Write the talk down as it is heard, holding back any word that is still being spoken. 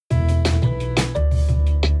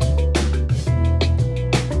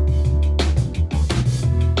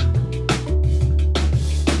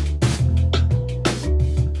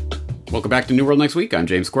back to New World Next Week. I'm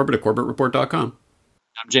James Corbett of CorbettReport.com.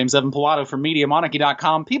 I'm James Evan Pilato from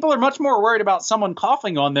MediaMonarchy.com. People are much more worried about someone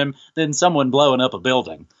coughing on them than someone blowing up a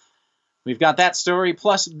building. We've got that story,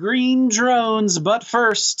 plus green drones. But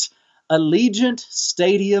first, Allegiant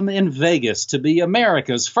Stadium in Vegas to be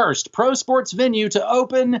America's first pro sports venue to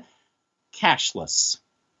open cashless.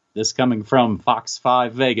 This coming from Fox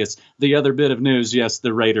 5 Vegas. The other bit of news, yes,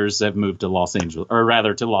 the Raiders have moved to Los Angeles, or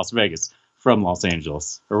rather to Las Vegas from Los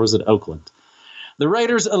Angeles. Or was it Oakland? The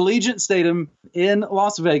Raiders' Allegiant Stadium in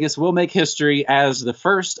Las Vegas will make history as the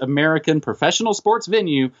first American professional sports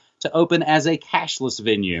venue to open as a cashless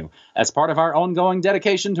venue, as part of our ongoing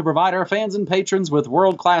dedication to provide our fans and patrons with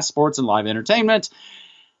world-class sports and live entertainment.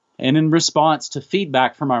 And in response to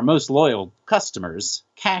feedback from our most loyal customers,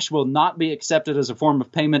 cash will not be accepted as a form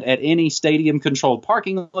of payment at any stadium-controlled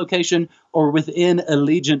parking location or within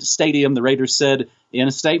Allegiant Stadium, the Raiders said in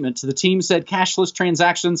a statement. The team said cashless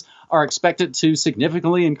transactions are expected to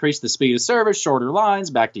significantly increase the speed of service, shorter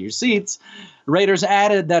lines, back to your seats. Raiders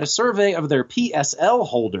added that a survey of their PSL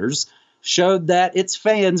holders showed that its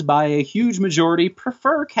fans, by a huge majority,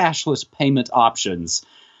 prefer cashless payment options.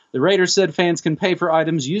 The Raiders said fans can pay for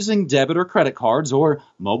items using debit or credit cards or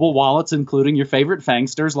mobile wallets, including your favorite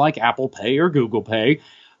fangsters like Apple Pay or Google Pay.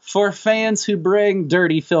 For fans who bring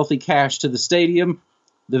dirty, filthy cash to the stadium,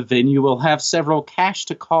 the venue will have several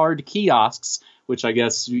cash-to-card kiosks, which I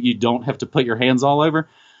guess you don't have to put your hands all over,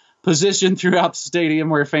 positioned throughout the stadium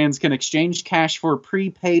where fans can exchange cash for a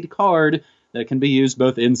prepaid card that can be used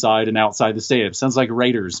both inside and outside the stadium. Sounds like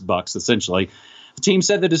Raiders bucks, essentially. The team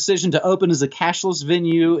said the decision to open as a cashless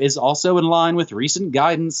venue is also in line with recent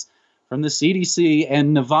guidance from the CDC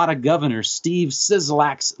and Nevada Governor Steve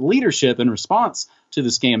Sisolak's leadership in response to the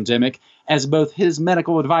scamdemic, as both his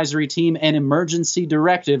medical advisory team and emergency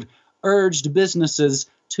directive urged businesses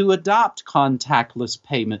to adopt contactless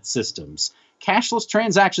payment systems. Cashless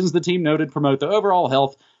transactions, the team noted, promote the overall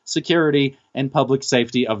health, security, and public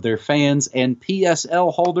safety of their fans and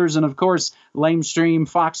PSL holders. And of course, lamestream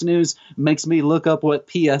Fox News makes me look up what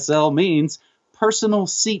PSL means. Personal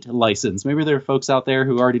seat license. Maybe there are folks out there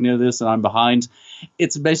who already know this and I'm behind.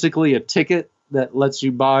 It's basically a ticket that lets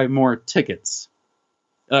you buy more tickets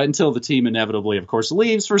until the team inevitably, of course,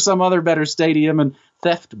 leaves for some other better stadium and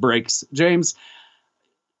theft breaks. James,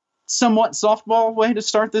 somewhat softball way to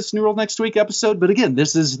start this New World Next Week episode. But again,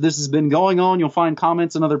 this has been going on. You'll find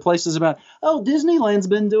comments in other places about, oh, Disneyland's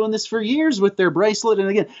been doing this for years with their bracelet. And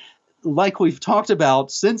again, like we've talked about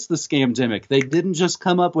since the scamdemic, they didn't just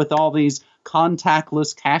come up with all these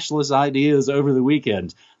contactless, cashless ideas over the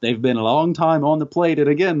weekend. They've been a long time on the plate. And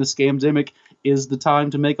again, the scamdemic is the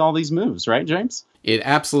time to make all these moves, right, James? It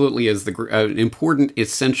absolutely is. An important,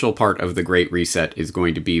 essential part of the Great Reset is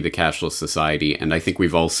going to be the cashless society, and I think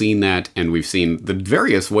we've all seen that, and we've seen the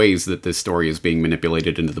various ways that this story is being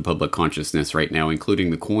manipulated into the public consciousness right now,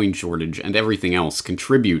 including the coin shortage and everything else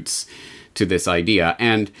contributes to this idea.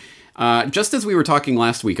 And just as we were talking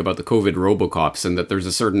last week about the COVID robocops and that there's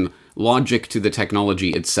a certain logic to the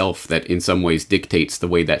technology itself that in some ways dictates the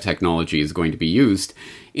way that technology is going to be used,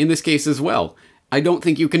 in this case as well, I don't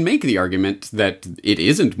think you can make the argument that it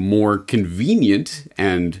isn't more convenient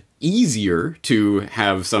and easier to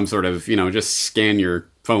have some sort of, just scan your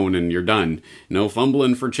phone and you're done. No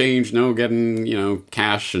fumbling for change, no getting,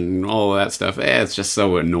 cash and all of that stuff. It's just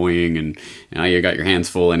so annoying and you got your hands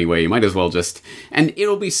full anyway. You might as well just... And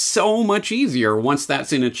it'll be so much easier once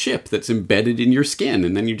that's in a chip that's embedded in your skin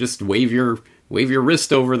and then you just wave your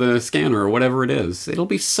wrist over the scanner or whatever it is. It'll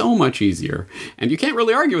be so much easier. And you can't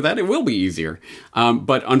really argue with that. It will be easier.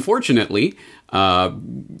 But unfortunately,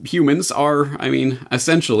 humans are,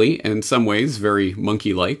 essentially, in some ways, very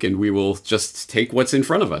monkey-like, and we will just take what's in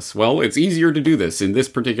front of us. Well, it's easier to do this in this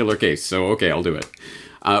particular case, so okay, I'll do it.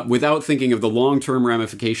 Without thinking of the long-term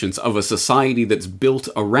ramifications of a society that's built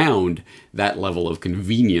around that level of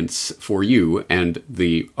convenience for you and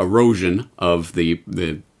the erosion of the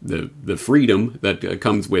freedom that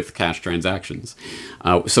comes with cash transactions.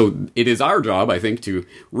 So it is our job, I think, to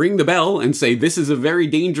ring the bell and say this is a very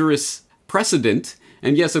dangerous precedent.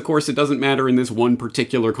 And yes, of course, it doesn't matter in this one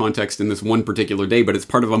particular context, in this one particular day, but it's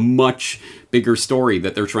part of a much bigger story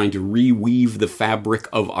that they're trying to reweave the fabric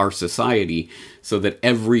of our society so that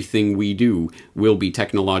everything we do will be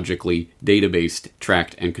technologically databased,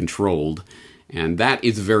 tracked, and controlled. And that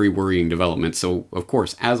is a very worrying development. So, of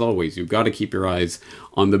course, as always, you've got to keep your eyes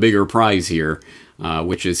on the bigger prize here,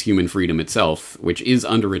 which is human freedom itself, which is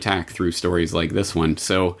under attack through stories like this one.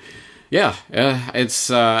 So, Yeah, it's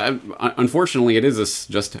unfortunately it is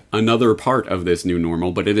just another part of this new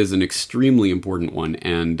normal, but it is an extremely important one,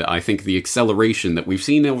 and I think the acceleration that we've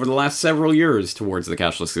seen over the last several years towards the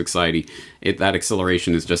cashless society, that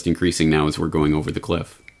acceleration is just increasing now as we're going over the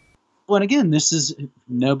cliff. Well, and again,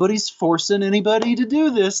 nobody's forcing anybody to do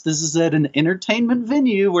this. This is at an entertainment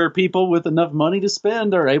venue where people with enough money to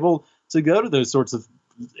spend are able to go to those sorts of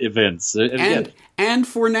events. And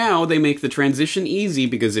for now, they make the transition easy,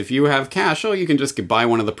 because if you have cash, you can just buy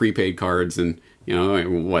one of the prepaid cards, and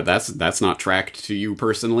that's not tracked to you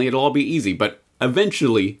personally. It'll all be easy. But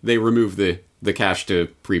eventually, they remove the cash to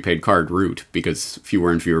prepaid card route, because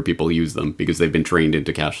fewer and fewer people use them because they've been trained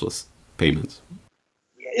into cashless payments.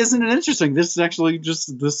 Isn't it interesting? This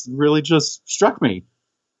really just struck me.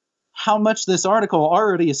 How much this article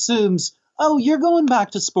already assumes, you're going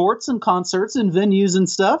back to sports and concerts and venues and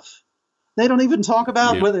stuff. They don't even talk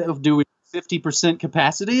about whether do we 50%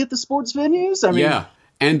 capacity at the sports venues. I mean, yeah.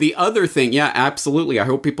 And the other thing, absolutely. I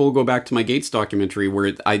hope people will go back to my Gates documentary,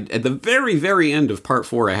 where at the very, very end of part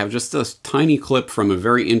 4, I have just a tiny clip from a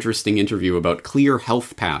very interesting interview about Clear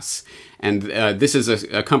Health Pass. And this is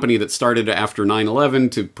a company that started after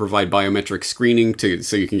 9/11 to provide biometric screening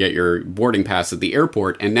so you can get your boarding pass at the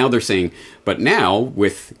airport. And now they're saying, but now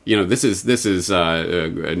with, this is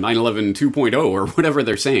 9/11 2.0 or whatever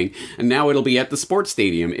they're saying. And now it'll be at the sports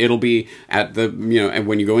stadium. It'll be at the,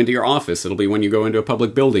 when you go into your office. It'll be when you go into a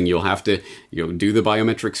public building. You'll have to, do the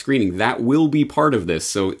biometric screening. That will be part of this.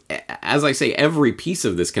 So as I say, every piece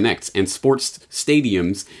of this connects. And sports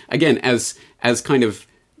stadiums, again, as kind of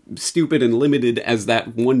stupid and limited as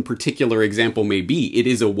that one particular example may be, it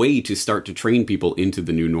is a way to start to train people into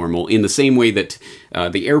the new normal, in the same way that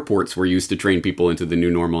the airports were used to train people into the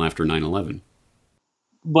new normal after 9/11.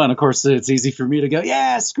 Well, and of course, it's easy for me to go,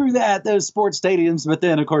 screw that, those sports stadiums. But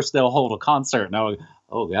then, of course, they'll hold a concert. Now,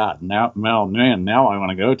 oh, God, now I want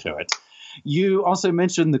to go to it. You also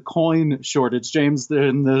mentioned the coin shortage, James,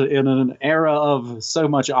 in an era of so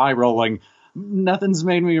much eye rolling. Nothing's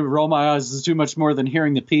made me roll my eyes too much more than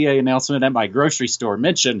hearing the PA announcement at my grocery store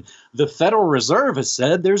mention the Federal Reserve has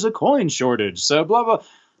said there's a coin shortage. So blah, blah.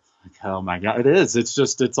 Oh, my God, it is.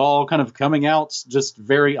 It's all kind of coming out just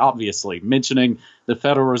very obviously, mentioning the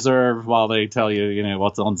Federal Reserve while they tell you,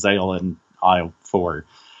 what's on sale in aisle 4.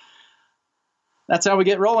 That's how we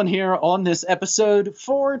get rolling here on this episode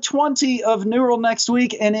 420 of Neural Next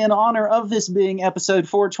Week. And in honor of this being episode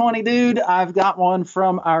 420, dude, I've got one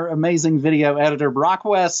from our amazing video editor, Brock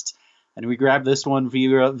West. And we grabbed this one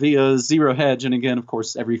via Zero Hedge. And again, of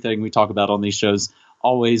course, everything we talk about on these shows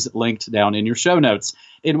always linked down in your show notes.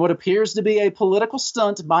 In what appears to be a political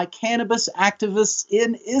stunt by cannabis activists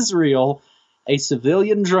in Israel, a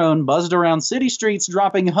civilian drone buzzed around city streets,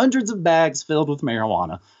 dropping hundreds of bags filled with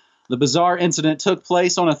marijuana. The bizarre incident took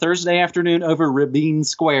place on a Thursday afternoon over Rabin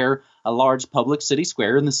Square, a large public city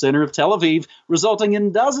square in the center of Tel Aviv, resulting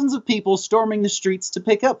in dozens of people storming the streets to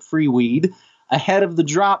pick up free weed. Ahead of the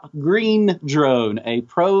drop, Green Drone, a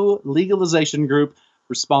pro-legalization group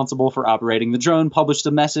responsible for operating the drone, published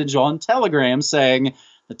a message on Telegram saying,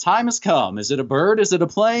 "The time has come. Is it a bird? Is it a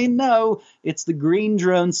plane? No, it's the Green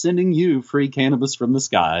Drone sending you free cannabis from the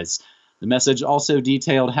skies." The message also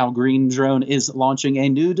detailed how Green Drone is launching a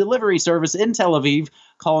new delivery service in Tel Aviv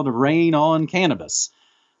called Rain on Cannabis.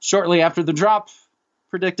 Shortly after the drop,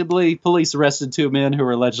 predictably, police arrested 2 men who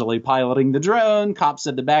were allegedly piloting the drone. Cops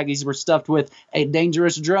said the baggies were stuffed with a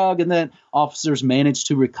dangerous drug, and that officers managed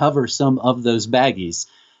to recover some of those baggies.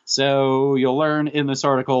 So you'll learn in this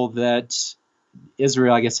article that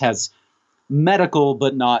Israel, I guess, has medical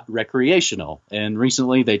but not recreational. And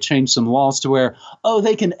recently they changed some laws to where,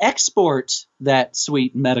 they can export that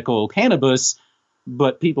sweet medical cannabis,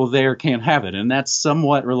 but people there can't have it. And that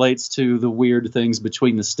somewhat relates to the weird things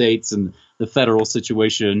between the states and the federal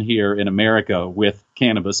situation here in America with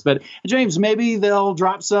cannabis. But James, maybe they'll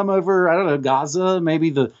drop some over, I don't know, Gaza, maybe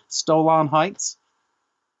the Golan Heights.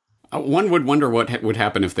 One would wonder what would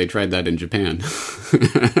happen if they tried that in Japan.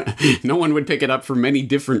 No one would pick it up for many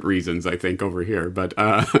different reasons, I think, over here. But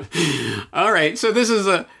all right, so this is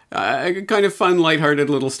a kind of fun, lighthearted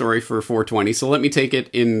little story for 420. So let me take it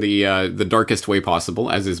in the darkest way possible,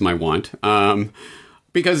 as is my wont.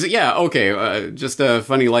 Because just a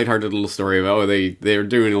funny, lighthearted little story of they're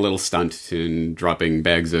doing a little stunt in dropping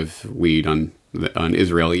bags of weed on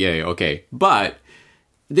Israel. Yay, okay, but.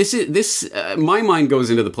 My mind goes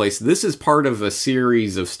into the place. This is part of a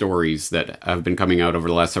series of stories that have been coming out over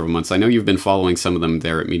the last several months. I know you've been following some of them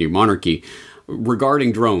there at Media Monarchy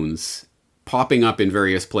regarding drones popping up in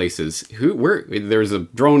various places. There's a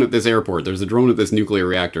drone at this airport. There's a drone at this nuclear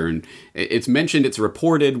reactor, and it's mentioned. It's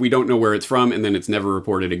reported. We don't know where it's from, and then it's never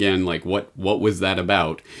reported again. Like, what was that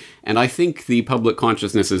about? And I think the public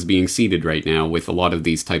consciousness is being seeded right now with a lot of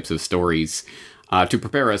these types of stories to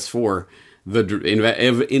prepare us for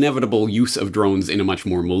the inevitable use of drones in a much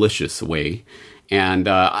more malicious way. And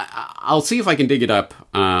I'll see if I can dig it up.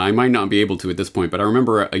 I might not be able to at this point, but I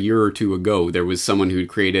remember a year or two ago, there was someone who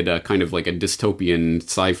created a kind of like a dystopian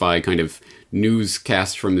sci-fi kind of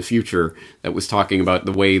newscast from the future that was talking about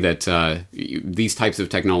the way that these types of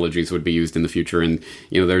technologies would be used in the future. And,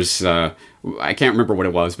 there's, I can't remember what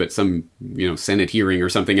it was, but some, Senate hearing or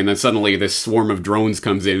something. And then suddenly this swarm of drones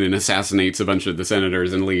comes in and assassinates a bunch of the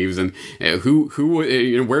senators and leaves. And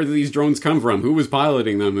where do these drones come from? Who was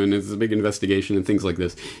piloting them? And it's a big investigation and things like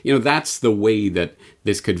this. That's the way that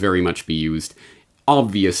this could very much be used.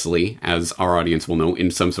 Obviously, as our audience will know, in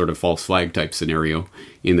some sort of false flag type scenario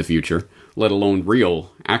in the future, let alone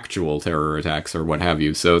real, actual terror attacks or what have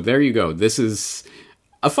you. So there you go. This is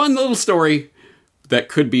a fun little story that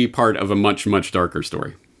could be part of a much, much darker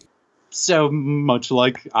story. So much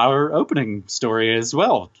like our opening story as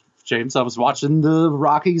well. James, I was watching the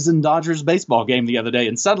Rockies and Dodgers baseball game the other day,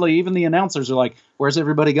 and suddenly even the announcers are like, where's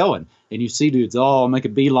everybody going? And you see dudes all make a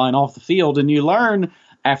beeline off the field, and you learn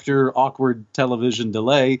after awkward television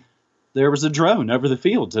delay, there was a drone over the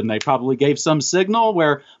field, and they probably gave some signal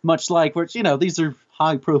where, much like, these are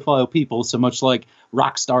high-profile people, so much like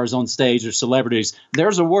rock stars on stage or celebrities,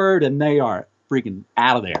 there's a word, and they are freaking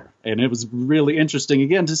out of there. And it was really interesting,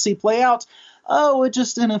 again, to see play out,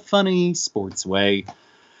 just in a funny sports way.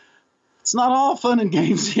 It's not all fun and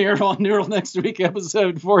games here on Neural Next Week,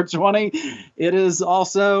 episode 420. It is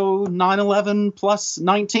also 9/11 plus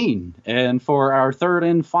 19. And for our third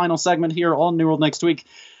and final segment here on Neural Next Week,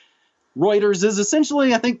 Reuters is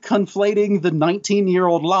essentially, I think, conflating the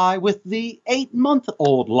 19-year-old lie with the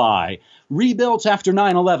 8-month-old lie. Rebuilt after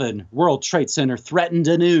 9/11, World Trade Center threatened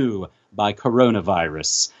anew by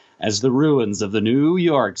coronavirus. As the ruins of the New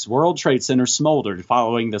York's World Trade Center smoldered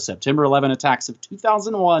following the September 11 attacks of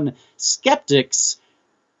 2001, skeptics,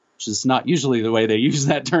 which is not usually the way they use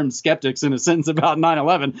that term, skeptics, in a sentence about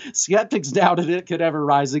 9/11, skeptics doubted it could ever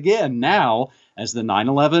rise again. Now, as the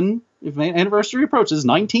 9/11 anniversary approaches,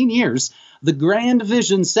 19 years, the grand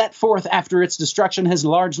vision set forth after its destruction has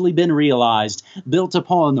largely been realized, built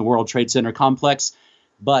upon the World Trade Center complex.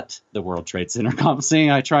 But the World Trade Center complex,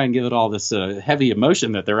 I try and give it all this heavy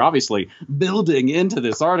emotion that they're obviously building into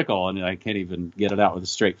this article, and I can't even get it out with a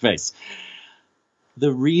straight face.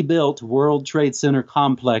 The rebuilt World Trade Center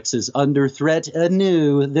complex is under threat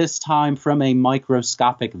anew, this time from a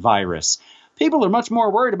microscopic virus. People are much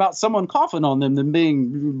more worried about someone coughing on them than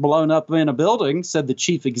being blown up in a building, said the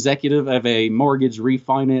chief executive of a mortgage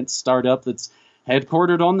refinance startup that's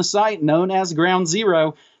headquartered on the site known as Ground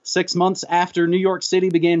Zero. 6 months after New York City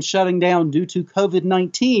began shutting down due to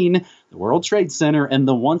COVID-19, the World Trade Center and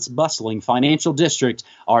the once bustling financial district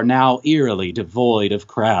are now eerily devoid of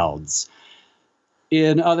crowds.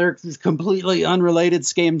 In other completely unrelated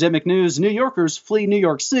scamdemic news, New Yorkers flee New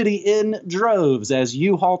York City in droves as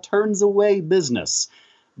U-Haul turns away business.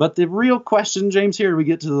 But the real question, James, here we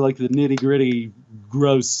get to the nitty-gritty,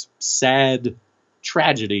 gross, sad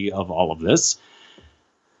tragedy of all of this.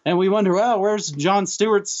 And we wonder, where's Jon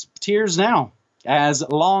Stewart's tears now? As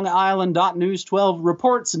Long Island.News 12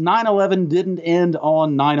 reports, 9/11 didn't end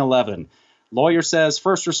on 9/11. Lawyer says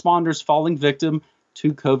first responders falling victim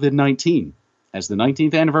to COVID-19. As the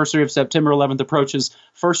 19th anniversary of September 11th approaches,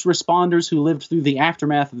 first responders who lived through the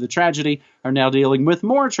aftermath of the tragedy are now dealing with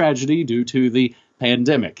more tragedy due to the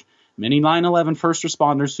pandemic. Many 9/11 first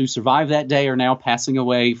responders who survived that day are now passing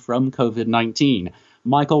away from COVID-19.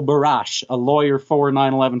 Michael Barash, a lawyer for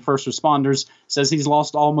 9/11 first responders, says he's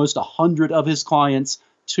lost almost 100 of his clients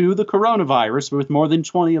to the coronavirus, with more than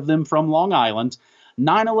 20 of them from Long Island.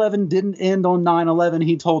 9/11 didn't end on 9/11,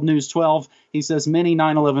 he told News 12. He says many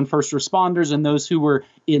 9/11 first responders and those who were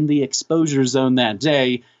in the exposure zone that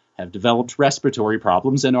day have developed respiratory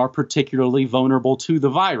problems and are particularly vulnerable to the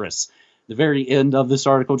virus. The very end of this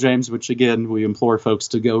article, James, which again, we implore folks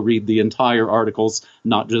to go read the entire articles,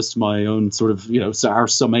 not just my own sort of, our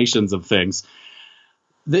summations of things.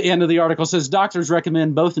 The end of the article says doctors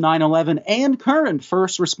recommend both 9/11 and current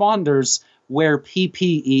first responders wear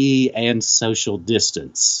PPE and social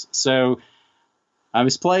distance. So I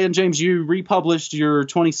was playing, James, you republished your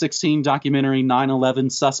 2016 documentary 9/11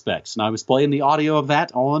 Suspects, and I was playing the audio of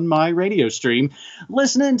that on my radio stream,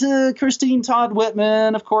 listening to Christine Todd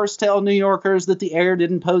Whitman, of course, tell New Yorkers that the air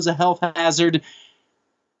didn't pose a health hazard.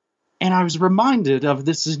 And I was reminded of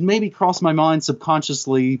this, has maybe crossed my mind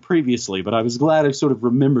subconsciously previously, but I was glad I sort of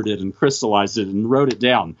remembered it and crystallized it and wrote it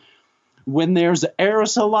down. When there's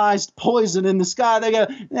aerosolized poison in the sky, they go,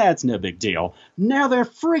 that's no big deal. Now they're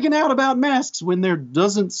freaking out about masks when there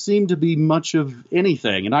doesn't seem to be much of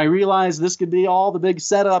anything. And I realize this could be all the big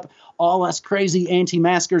setup. All us crazy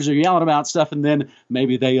anti-maskers are yelling about stuff, and then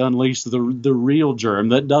maybe they unleash the real germ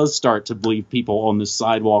that does start to bleed people on the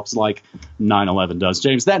sidewalks like 9/11 does,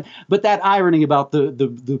 James. That irony about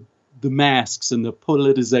the masks and the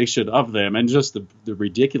politicization of them and just the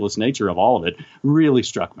ridiculous nature of all of it really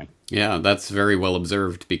struck me. Yeah, that's very well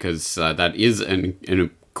observed, because that is a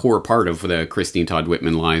core part of the Christine Todd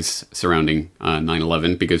Whitman lies surrounding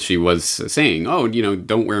 9/11, because she was saying, oh,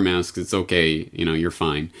 don't wear masks, it's okay, you're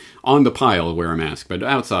fine. On the pile, wear a mask, but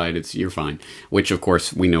outside, you're fine. Which, of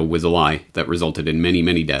course, we know was a lie that resulted in many,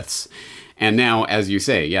 many deaths. And now, as you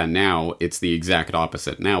say, now it's the exact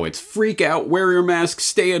opposite. Now it's freak out, wear your mask,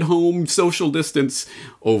 stay at home, social distance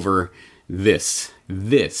over this.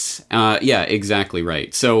 Yeah, exactly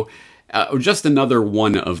right. So just another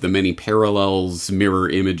one of the many parallels, mirror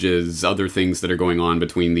images, other things that are going on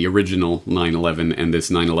between the original 9/11 and this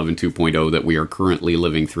 9/11 2.0 that we are currently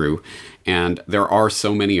living through. And there are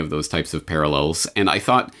so many of those types of parallels. And I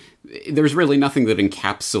thought there's really nothing that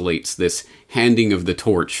encapsulates this handing of the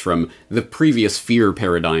torch from the previous fear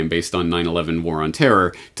paradigm based on 9/11 War on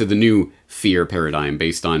Terror to the new fear paradigm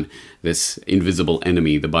based on this invisible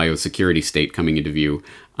enemy, the biosecurity state, coming into view.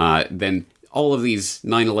 Then all of these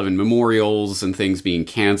 9/11 memorials and things being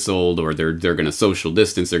canceled, or they're going to social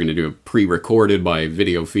distance, they're going to do it pre-recorded by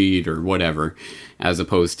video feed or whatever, as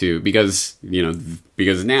opposed to, because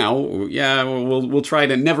now, we'll try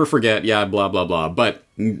to never forget, blah, blah, blah, but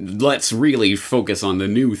let's really focus on the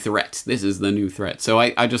new threat. This is the new threat. So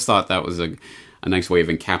I just thought that was a nice way of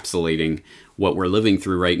encapsulating what we're living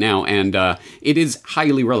through right now, and it is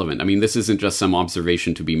highly relevant. I mean, this isn't just some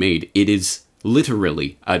observation to be made. It is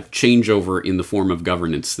literally a changeover in the form of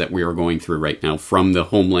governance that we are going through right now, from the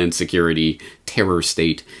Homeland Security terror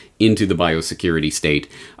state into the biosecurity state,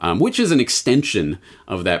 which is an extension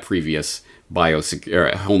of that previous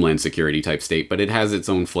Homeland Security type state, but it has its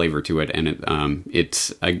own flavor to it, and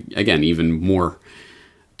it's again even more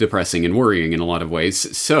depressing and worrying in a lot of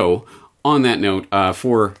ways. So on that note,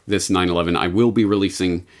 for this 9/11, I will be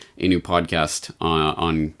releasing a new podcast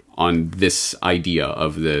on this idea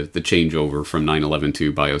of the changeover from 9/11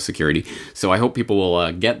 to biosecurity. So I hope people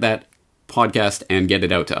will get that podcast and get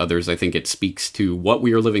it out to others. I think it speaks to what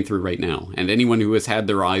we are living through right now. And anyone who has had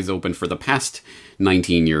their eyes open for the past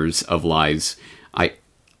 19 years of lies,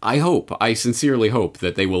 I sincerely hope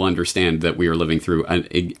that they will understand that we are living through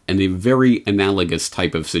a very analogous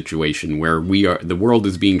type of situation where the world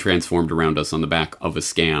is being transformed around us on the back of a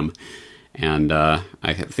scam. And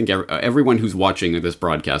I think everyone who's watching this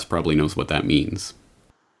broadcast probably knows what that means.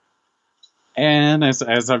 And as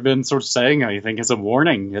I've been sort of saying, I think it's a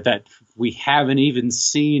warning that we haven't even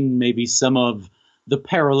seen maybe some of the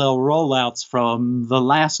parallel rollouts from the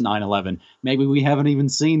last 9/11. Maybe we haven't even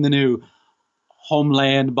seen the new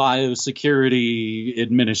Homeland Biosecurity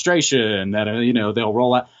Administration that, they'll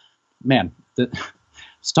roll out. Man, I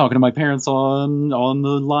was talking to my parents on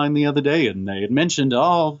the line the other day, and they had mentioned,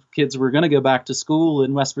 kids were going to go back to school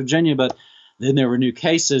in West Virginia, but then there were new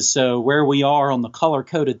cases. So where we are on the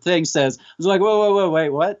color-coded thing says, I was like, whoa, wait,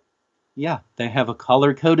 what? Yeah, they have a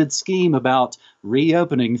color-coded scheme about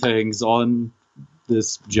reopening things on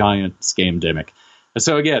this giant scamdemic.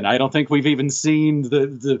 So again, I don't think we've even seen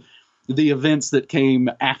the events that came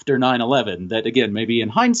after 9/11 that, again, maybe in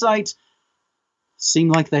hindsight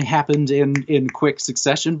seemed like they happened in quick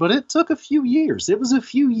succession, but it took a few years. It was a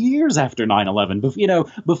few years after 9/11,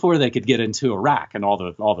 before they could get into Iraq and all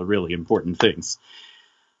the really important things.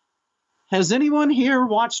 Has anyone here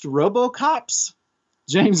watched RoboCops?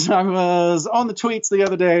 James, I was on the tweets the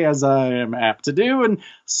other day, as I am apt to do, and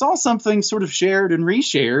saw something sort of shared and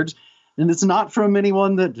reshared, and it's not from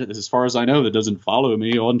anyone that, as far as I know, that doesn't follow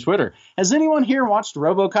me on Twitter. Has anyone here watched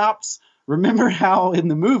RoboCops? Remember how in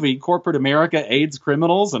the movie, corporate America aids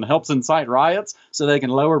criminals and helps incite riots so they can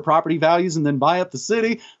lower property values and then buy up the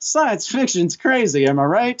city? Science fiction's crazy, am I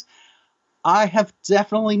right? I have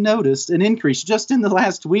definitely noticed an increase just in the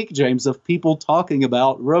last week, James, of people talking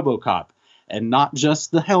about RoboCop. And not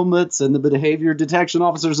just the helmets and the behavior detection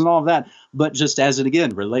officers and all of that, but just as it,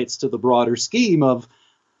 again, relates to the broader scheme of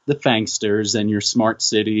the Fangsters and your smart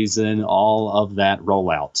cities and all of that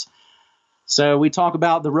rollout. So we talk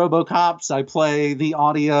about the RoboCops. I play the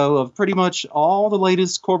audio of pretty much all the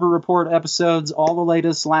latest Corbett Report episodes, all the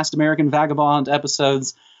latest Last American Vagabond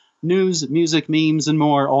episodes. news, music, memes, and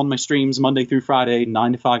more on my streams Monday through Friday,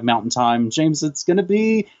 9 to 5 Mountain Time. James, it's going to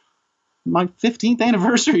be my 15th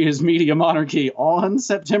anniversary as Media Monarchy on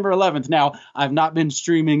September 11th. Now, I've not been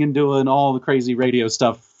streaming and doing all the crazy radio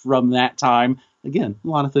stuff from that time. Again, a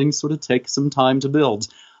lot of things sort of take some time to build.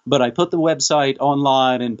 But I put the website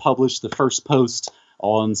online and published the first post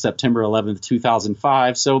on September 11th,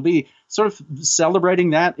 2005. So be sort of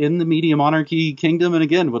celebrating that in the Media Monarchy kingdom. And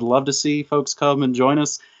again, would love to see folks come and join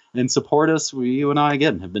us and support us. You and I,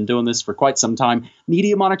 again, have been doing this for quite some time.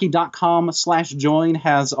 MediaMonarchy.com/join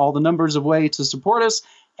has all the numbers of way to support us.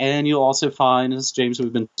 And you'll also find, as James,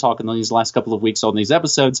 we've been talking these last couple of weeks on these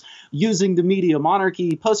episodes, using the Media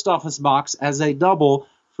Monarchy post office box as a double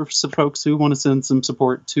for some folks who want to send some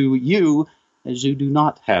support to you, as you do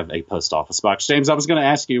not have a post office box. James, I was going to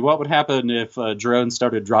ask you, what would happen if drones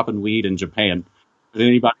started dropping weed in Japan? Would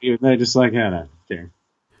anybody, they just like, yeah, no, care.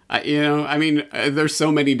 There's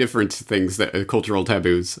so many different things that cultural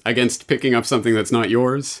taboos against picking up something that's not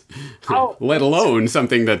yours, let alone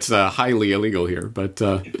something that's highly illegal here. But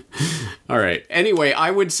all right. Anyway,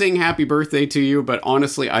 I would sing happy birthday to you, but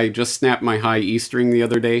honestly, I just snapped my high E string the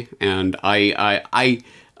other day, and I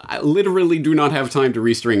literally do not have time to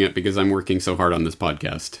restring it because I'm working so hard on this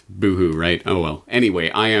podcast. Boo-hoo, right? Oh well. Anyway,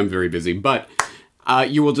 I am very busy, but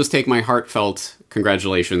you will just take my heartfelt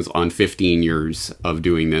congratulations on 15 years of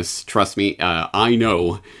doing this. Trust me, I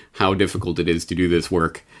know how difficult it is to do this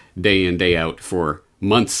work day in, day out for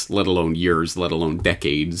months, let alone years, let alone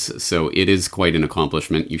decades. So it is quite an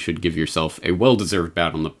accomplishment. You should give yourself a well-deserved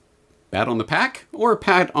pat on the pack or a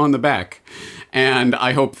pat on the back. And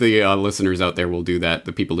I hope the listeners out there will do that.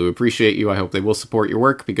 The people who appreciate you, I hope they will support your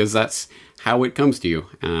work, because that's how it comes to you.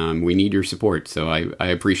 We need your support. So I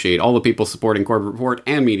appreciate all the people supporting Corbett Report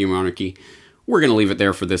and Media Monarchy. We're going to leave it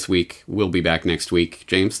there for this week. We'll be back next week.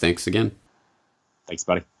 James, thanks again. Thanks,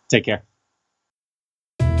 buddy. Take care.